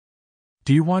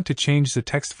Do you want to change the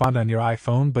text font on your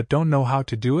iPhone but don't know how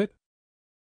to do it?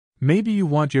 Maybe you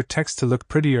want your text to look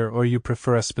prettier or you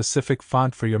prefer a specific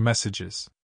font for your messages.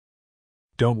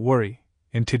 Don't worry,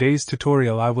 in today's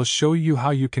tutorial I will show you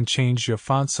how you can change your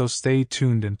font, so stay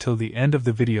tuned until the end of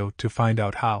the video to find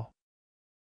out how.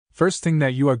 First thing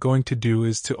that you are going to do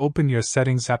is to open your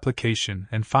Settings application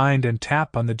and find and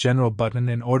tap on the General button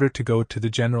in order to go to the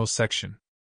General section.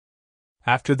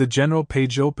 After the General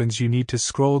page opens, you need to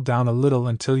scroll down a little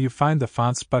until you find the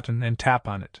Fonts button and tap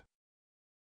on it.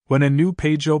 When a new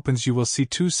page opens, you will see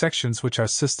two sections, which are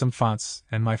System Fonts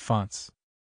and My Fonts.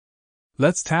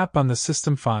 Let's tap on the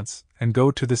System Fonts and go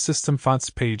to the System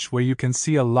Fonts page, where you can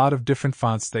see a lot of different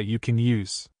fonts that you can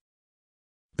use.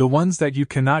 The ones that you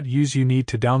cannot use you need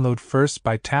to download first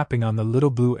by tapping on the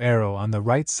little blue arrow on the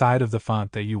right side of the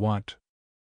font that you want.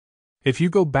 If you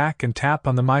go back and tap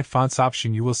on the My Fonts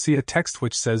option, you will see a text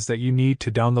which says that you need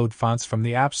to download fonts from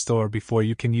the App Store before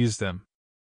you can use them.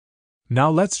 Now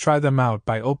let's try them out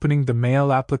by opening the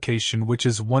Mail application, which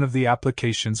is one of the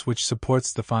applications which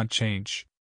supports the font change.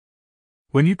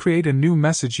 When you create a new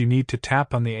message, you need to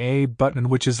tap on the A button,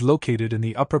 which is located in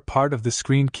the upper part of the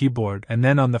screen keyboard, and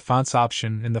then on the Fonts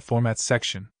option in the Format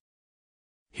section.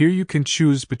 Here you can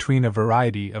choose between a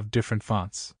variety of different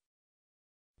fonts.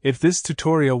 If this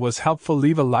tutorial was helpful,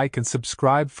 leave a like and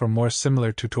subscribe for more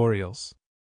similar tutorials.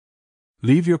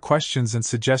 Leave your questions and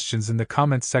suggestions in the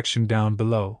comment section down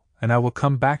below, and I will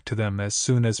come back to them as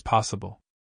soon as possible.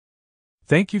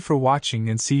 Thank you for watching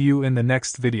and see you in the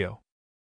next video.